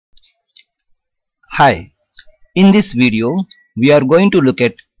Hi, in this video we are going to look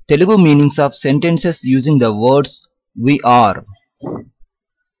at Telugu meanings of sentences using the words we are.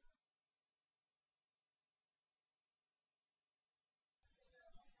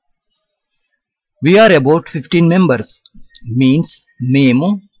 We are about 15 members means మేము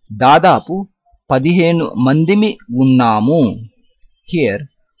దాదాపు 15 మందిమి ఉన్నాము. Here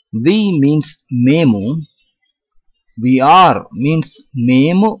we means మేము, we are means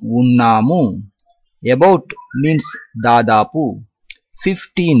మేము ఉన్నాము, about means దాదాపు,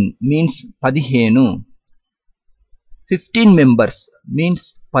 15 means 15, 15 members means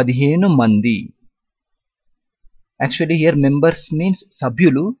 15 మంది. Actually here members means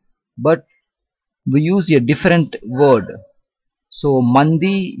సభ్యులు, but we use a different word. So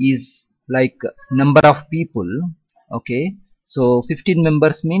mandi is like number of people. Okay, so 15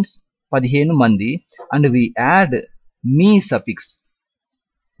 members means 15 mandi, and we add me suffix.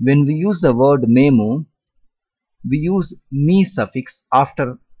 When we use the word memu, we use me suffix after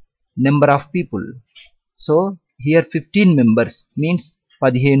number of people. So here 15 members means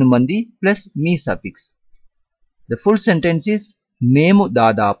 15 mandi plus me suffix. The full sentence is మేము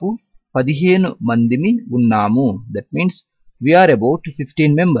దాదాపు 15 మందిమి ఉన్నాము. That means we are about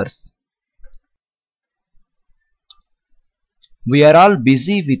 15 members. We are all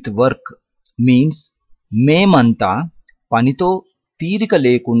busy with work means మేమంతా పనితో తీరిక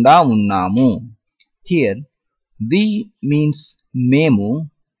లేకుండా ఉన్నాము. Here we means మేము,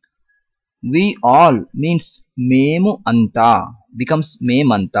 we all means మేము అంతా becomes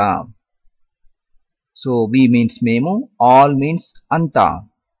మేమంతా. So we means మేము, all means anta.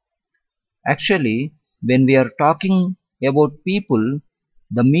 Actually when we are talking about people,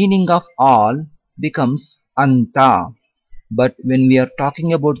 the meaning of all becomes anta, but when we are talking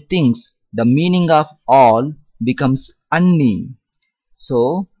about things, the meaning of all becomes anni. So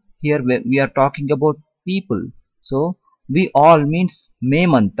here we are talking about people, so we all means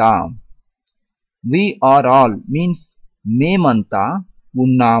మేమంతా, we are all means మేమంతా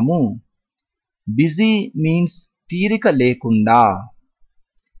ఉన్నాము. Busy means తీరిక లేకుండా,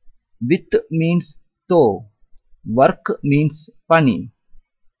 with means తో, work means పని.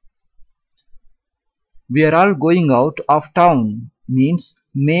 We are all going out of town means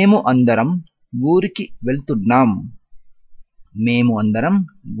మేము అందరం ఊరికి వెళ్తున్నాం, మేము అందరం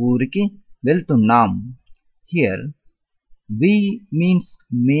ఊరికి వెళ్తున్నాం. Here we means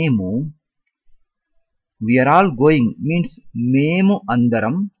మేము, we are all going means మేము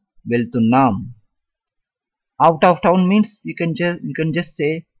అందరం వెళ్తున్నాం. Out of town means you can just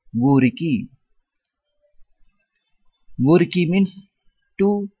say ఊరికి. ఊరికి means to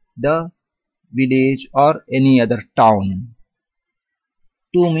the village or any other town.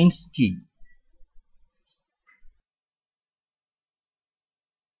 To means ki.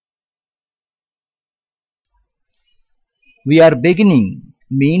 We are beginning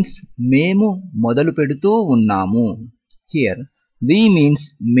means మేము మొదలు పెడుతూ ఉన్నాము. Here we means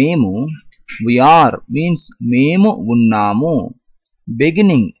మేము, we are means మేము ఉన్నాము,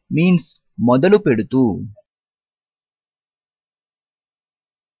 beginning means మొదలు పెడుతూ.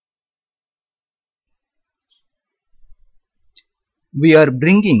 We are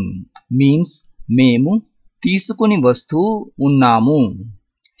bringing means మేము తీసుకుని వస్తూ ఉన్నాము.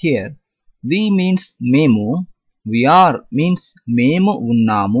 Here we means మేము, we are means మేము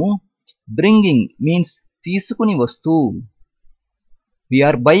ఉన్నాము, bringing means తీసుకుని వస్తూ. We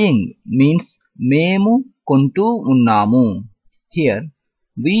are buying means మేము కొంటూ ఉన్నాము. Here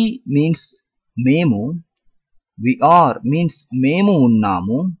we means మేము, we are means మేము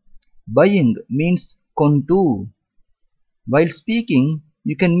ఉన్నాము, buying means కొంటూ. While speaking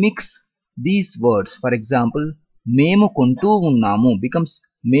you can mix these words. For example, మేము కొంటూ ఉన్నాము becomes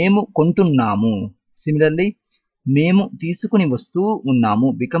మేము కొంటున్నాము. Similarly, మేము తీసుకుని వస్తూ ఉన్నాము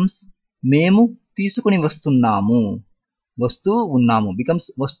becomes మేము తీసుకుని వస్తున్నాము, వస్తూ ఉన్నాము becomes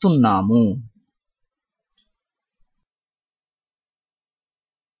వస్తున్నాము.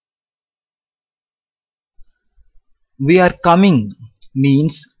 We are coming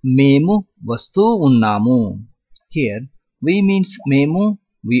means మేము వస్తూ ఉన్నాము. Here we means మేము,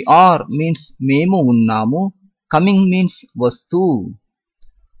 we are means మేము ఉన్నాము, coming means వస్తూ.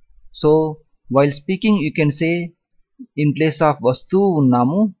 So while speaking you can say in place of వస్తూ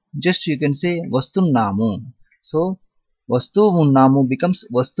ఉన్నాము, just you can say వస్తున్నాము. So వస్తూ ఉన్నాము becomes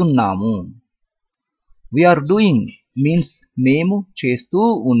వస్తున్నాము. We are doing means మేము చేస్తూ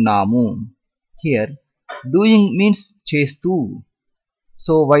ఉన్నాము. Here doing means చేస్తూ.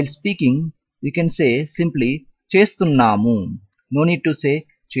 So while speaking you can say simply చేస్తున్నాము. No need to say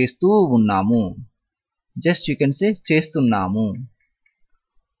చేస్తూ ఉన్నాము. Just you can say చేస్తున్నాము.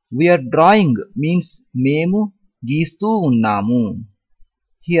 We are drawing means మేము గీస్తూ ఉన్నాము.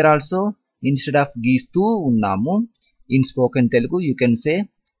 Here also instead of గీస్తూ ఉన్నాము, in spoken Telugu you can say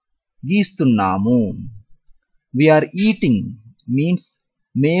గీస్తున్నాము. We are eating means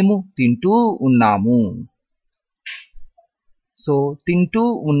మేము తింటూ ఉన్నాము. So తింటూ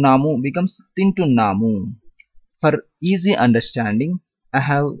ఉన్నాము becomes తింటున్నాము. For easy understanding, I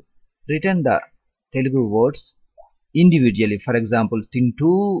have written the Telugu words individually. For example,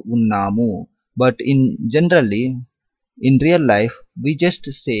 తింటూ ఉన్నాము. But generally, in real life, we just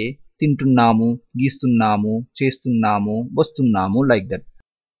say తింటున్నాము, గీస్తున్నాము, చేస్తున్నాము, వస్తున్నాము like that.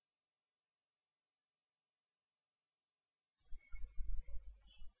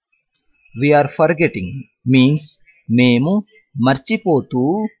 We are forgetting means మేము మర్చిపోతూ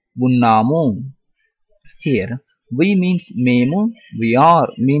ఉన్నాము. Here we means మేము, we are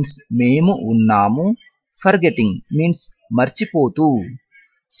means మేము ఉన్నాము, forgetting means మర్చిపోతూ.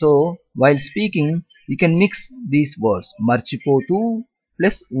 So while speaking you can mix these words మర్చిపోతూ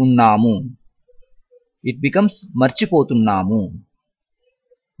plus ఉన్నాము. It becomes మర్చిపోతున్నాము.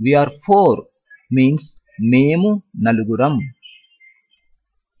 We are four means మేము నలుగురం.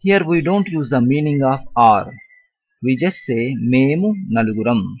 Here we don't use the meaning of are. We just say మేము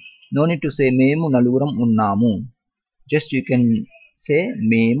నలుగురం. No need to say మేము నలుగురం ఉన్నాము. Just you can say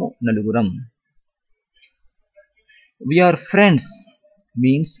మేము నలుగురం. We are friends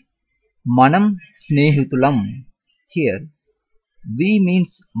means మనం స్నేహితులం. Here we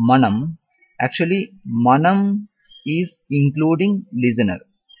means మనం. Actually మనం is including listener.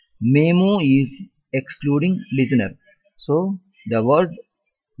 మేము is excluding listener. So the word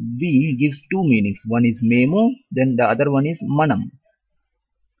we gives two meanings. One is మేము, then the other one is manam.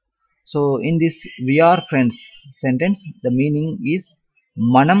 So in this we are friends sentence, the meaning is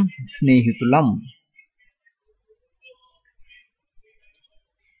manam snehitulam.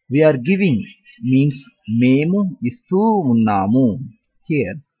 We are giving means మేము ఇస్తూ ఉన్నాము.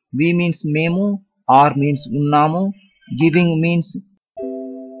 Here we means మేము, are means ఉన్నాము, giving means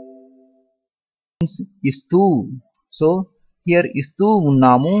ఇస్తూ. So here ఇస్తూ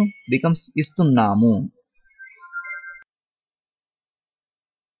ఉన్నాము becomes ఇస్తున్నాము.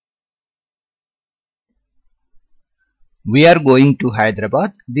 We are going to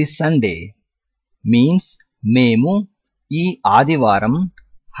Hyderabad this Sunday means మేము ఈ ఆదివారం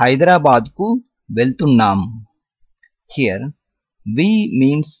హైదరాబాద్కు వెళ్తున్నాం. Here we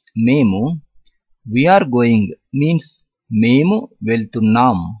means మేము, we are going means మేము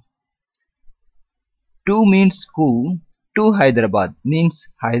వెళ్తున్నాం. To means కు, to Hyderabad means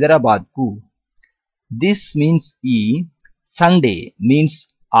హైదరాబాద్కు. This means ఈ, Sunday means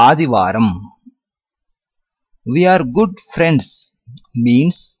ఆదివారం. We are good friends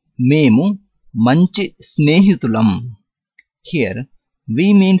means మేము మంచి స్నేహితులం. Here we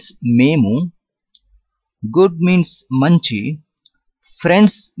means మేము, good means మంచి,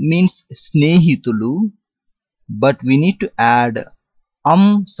 friends means స్నేహితులు, but we need to add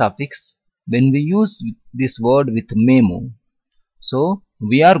suffix when we use this word with మేము. So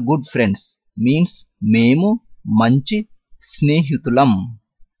we are good friends means మేము మంచి స్నేహితులం.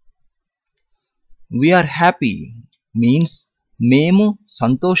 We are happy means మేము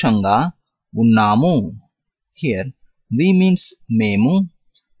సంతోషంగా ఉన్నాము. Here we means మేము,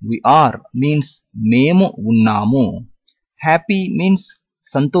 we are means మేము ఉన్నాము, happy means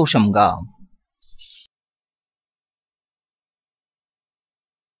సంతోషంగా.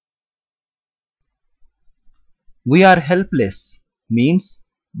 We are helpless means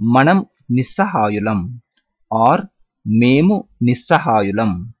మనం నిస్సహాయులం or మేము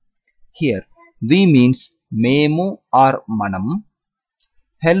నిస్సహాయులం. Here we means మేము or మనం,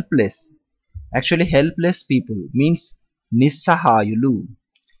 helpless. Actually helpless people means నిస్సహాయులు.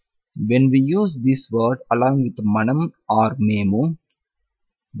 When we use this word along with manam or మేము,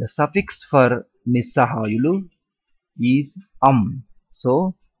 the suffix for నిస్సహాయులు is So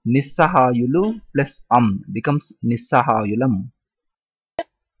నిస్సహాయులు plus becomes నిస్సహాయులం.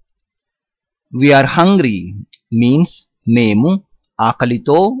 We are hungry means మేము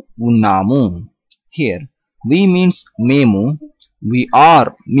ఆకలితో ఉన్నాము. Here we means మేము, we are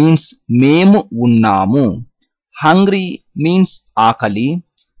means మేము ఉన్నాము, hungry means ఆకలి,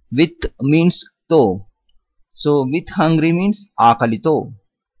 with means తో. So with hungry means ఆకలితో.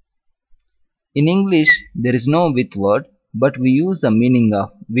 In English there is no with word, but we use the meaning of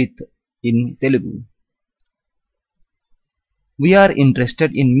with in Telugu. We are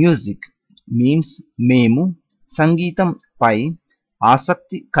interested in music means మేము సంగీతం పై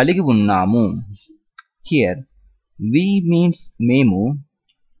ఆసక్తి కలిగి ఉన్నాము. Here we means మేము,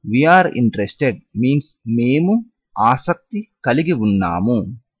 we are interested means మేము ఆసక్తి కలిగి ఉన్నాము.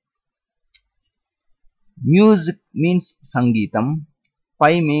 Music means sangeetam.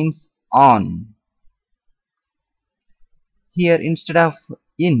 Pai means on. Here instead of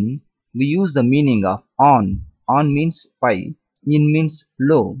in, we use the meaning of on. On means pai, in means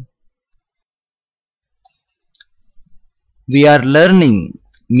low. We are learning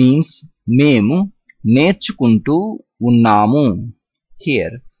means మేము నేర్చుకుంటూ ఉన్నాము.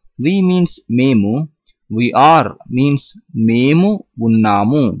 Here we means మేము, we are means మేము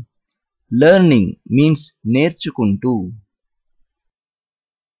ఉన్నాము. Learning means నేర్చుకుంటూ.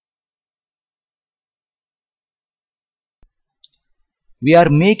 We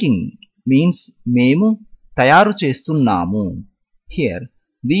are making means మేము తయారు చేస్తున్నాము. Here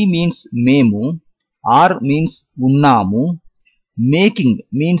we means మేము, are means ఉన్నాము, making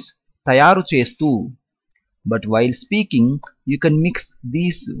means తయారు చేస్తూ. But while speaking you can mix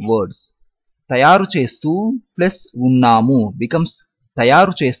these words. తయారు చేస్తూ plus ఉన్నాము becomes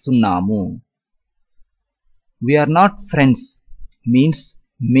తయారు చేస్తున్నాము. We are not friends means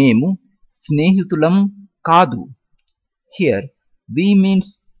మేము స్నేహితులం కాదు. Here we means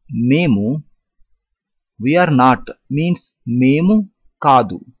మేము, we are not means మేము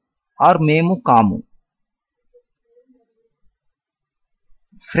కాదు or మేము కాము.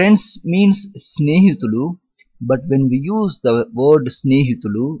 Friends means స్నేహితులు, but when we use the word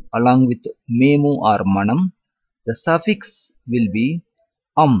స్నేహితులు along with మేము or మనం, the suffix will be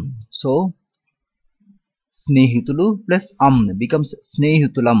So స్నేహితులు plus becomes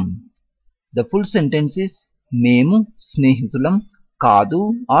స్నేహితులం. The full sentence is మేము స్నేహితులం కాదు,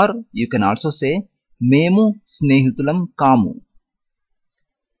 or you can also say మేము స్నేహితులం కాము.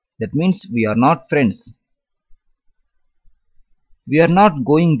 That means we are not friends. We are not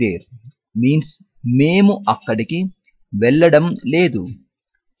going there means మేము అక్కడికి వెళ్ళడం లేదు.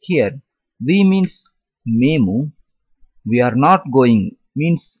 Here we means మేము, we are not going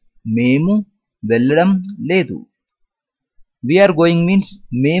means మేము వెళ్ళడం లేదు. We are going means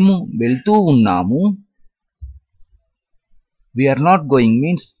మేము వెళ్తూ ఉన్నాము. We are not going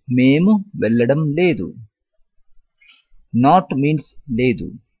means మేము వెళ్ళడం లేదు. Not means లేదు.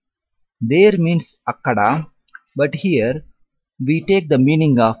 There means అక్కడ, but here we take the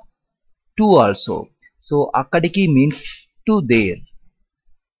meaning of to also. So akkadiki means to there.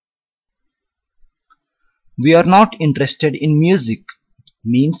 We are not interested in music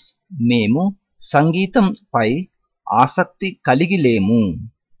means మేము సంగీతం పై ఆసక్తి కలిగి లేము.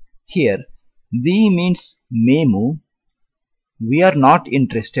 Here we means మేము, we are not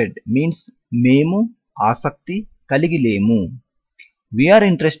interested means మేము ఆసక్తి కలిగి లేము. We are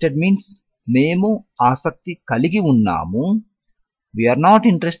interested means మేము ఆసక్తి కలిగి ఉన్నాము. We are not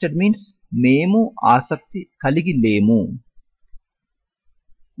interested means మేము ఆసక్తి కలిగి లేము.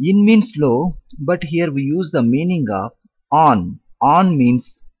 In means low, but here we use the meaning of on. On means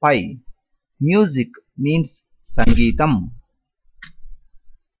pi. Music means సంగీతం.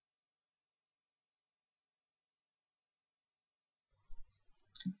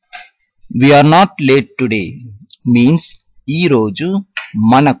 We are not late today means ఈ రోజు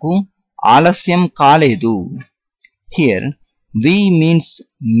మనకు ఆలస్యం కాలేదు. Here we means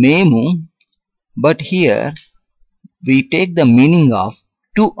మేము, but here we take the meaning of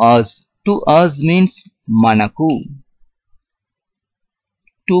to us. To us means manaku.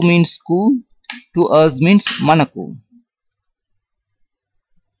 To means ku, to us means manaku.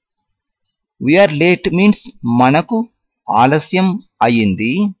 We are late means manaku ఆలస్యం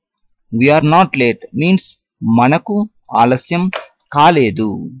అయ్యింది. We are not late means manaku ఆలస్యం కాలేదు.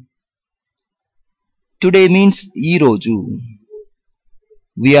 Today means ఈ రోజు.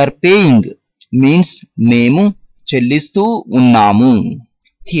 We are paying means మేము చెల్లిస్తూ ఉన్నాము.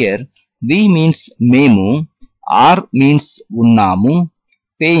 Here we means మేము, are means ఉన్నాము,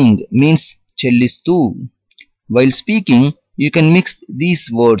 paying means చెల్లిస్తూ. While speaking you can mix these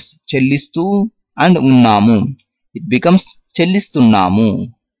words చెల్లిస్తూ and ఉన్నాము. It becomes చెల్లిస్తున్నాము.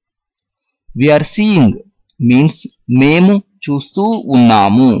 We are seeing means మేము చూస్తూ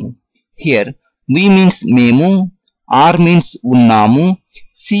ఉన్నాము. Here we means మేము, are means ఉన్నాము,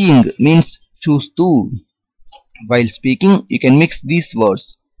 seeing means చూస్తూ. While speaking you can mix these words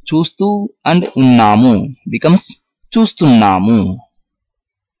చూస్తూ and ఉన్నాము becomes చూస్తున్నాము.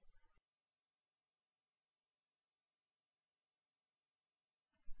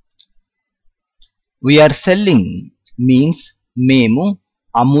 We are selling means మేము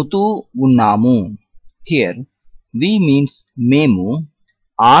అమ్ముతూ ఉన్నాము. Here we means మేము,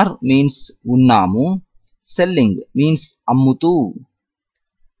 are means ఉన్నాము, selling means అమ్ముతూ.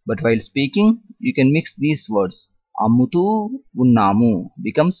 But while speaking you can mix these words అమ్ముతూ ఉన్నాము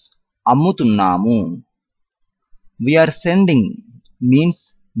becomes అమ్ముతున్నాము. We are sending means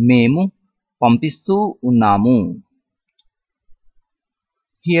మేము పంపిస్తూ ఉన్నాము.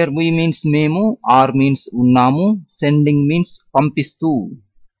 Here we means మేము, are means ఉన్నాము, sending means పంపిస్తూ.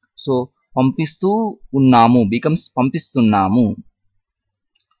 So పంపిస్తూ ఉన్నాము becomes పంపిస్తున్నాము.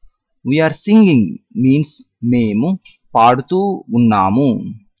 We are singing means మేము పాడుతూ ఉన్నాము.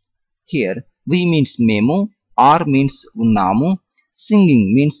 Here we means మేము, are means ఉన్నాము, singing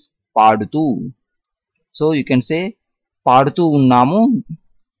means పాడుతూ. So you can say పాడుతూ ఉన్నాము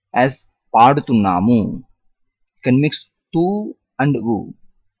as పాడుతున్నాము. You can mix tu and u.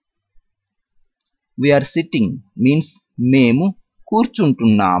 We are sitting means మేము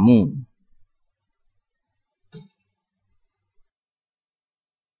కూర్చుంటున్నాము.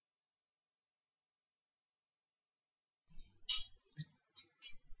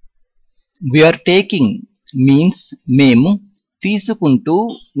 We are taking means మేము తీసుకుంటూ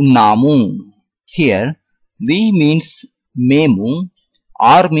ఉన్నాము. Here we means మేము,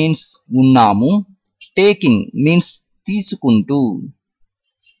 are means ఉన్నాము, taking means తీసుకుంటూ.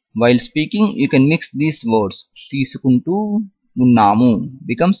 While speaking you can mix these words. తీసుకుంటూ ఉన్నాము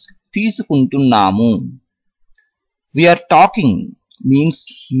becomes తీసుకుంటున్నాము. We are talking means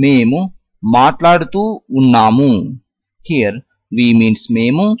మేము మాట్లాడుతూ ఉన్నాము. Here we means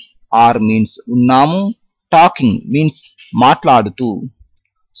మేము, are means ఉన్నాము, talking means మాట్లాడుతూ.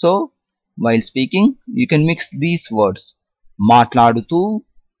 So while speaking you can mix these words. మాట్లాడుతూ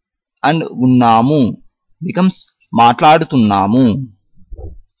and ఉన్నాము becomes మాట్లాడుతున్నాము.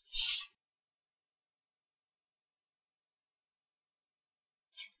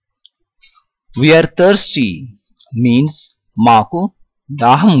 We are thirsty means మాకు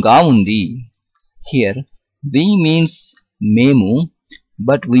దాహంగా ఉంది. Here we means మేము,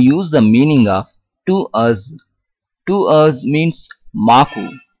 but we use the meaning of to us. To us means మాకు.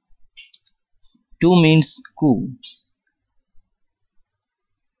 To means ku.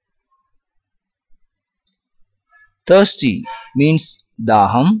 Thirsty means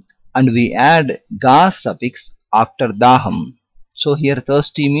daham and we add ga suffix after daham. So here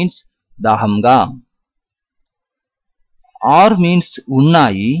thirsty means dahamga. Are means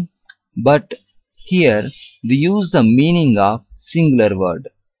unnai, but here we use the meaning of singular word.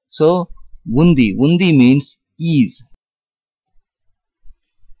 So undi. Undi means is.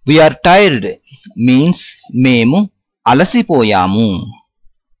 We are tired means మేము అలసిపోయాము.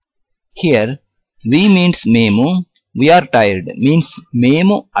 Here we means మేము, we are tired means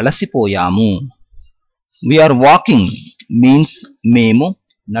మేము అలసిపోయాము. We are walking means మేము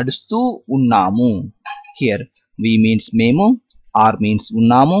నడుస్తూ ఉన్నాము. Here we means మేము, are means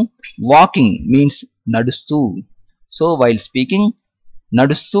ఉన్నాము, walking means నడుస్తూ. So while speaking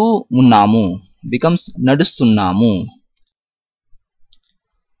నడుస్తూ ఉన్నాము becomes నడుస్తున్నాము.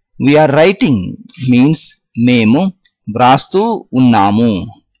 We are writing means మేము వ్రాస్తూ ఉన్నాము.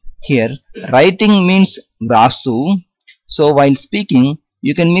 Here writing means వ్రాస్తూ. So while speaking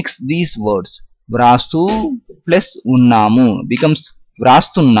you can mix these words. వ్రాస్తూ plus ఉన్నాము becomes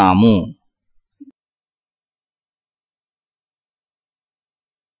వ్రాస్తున్నాము.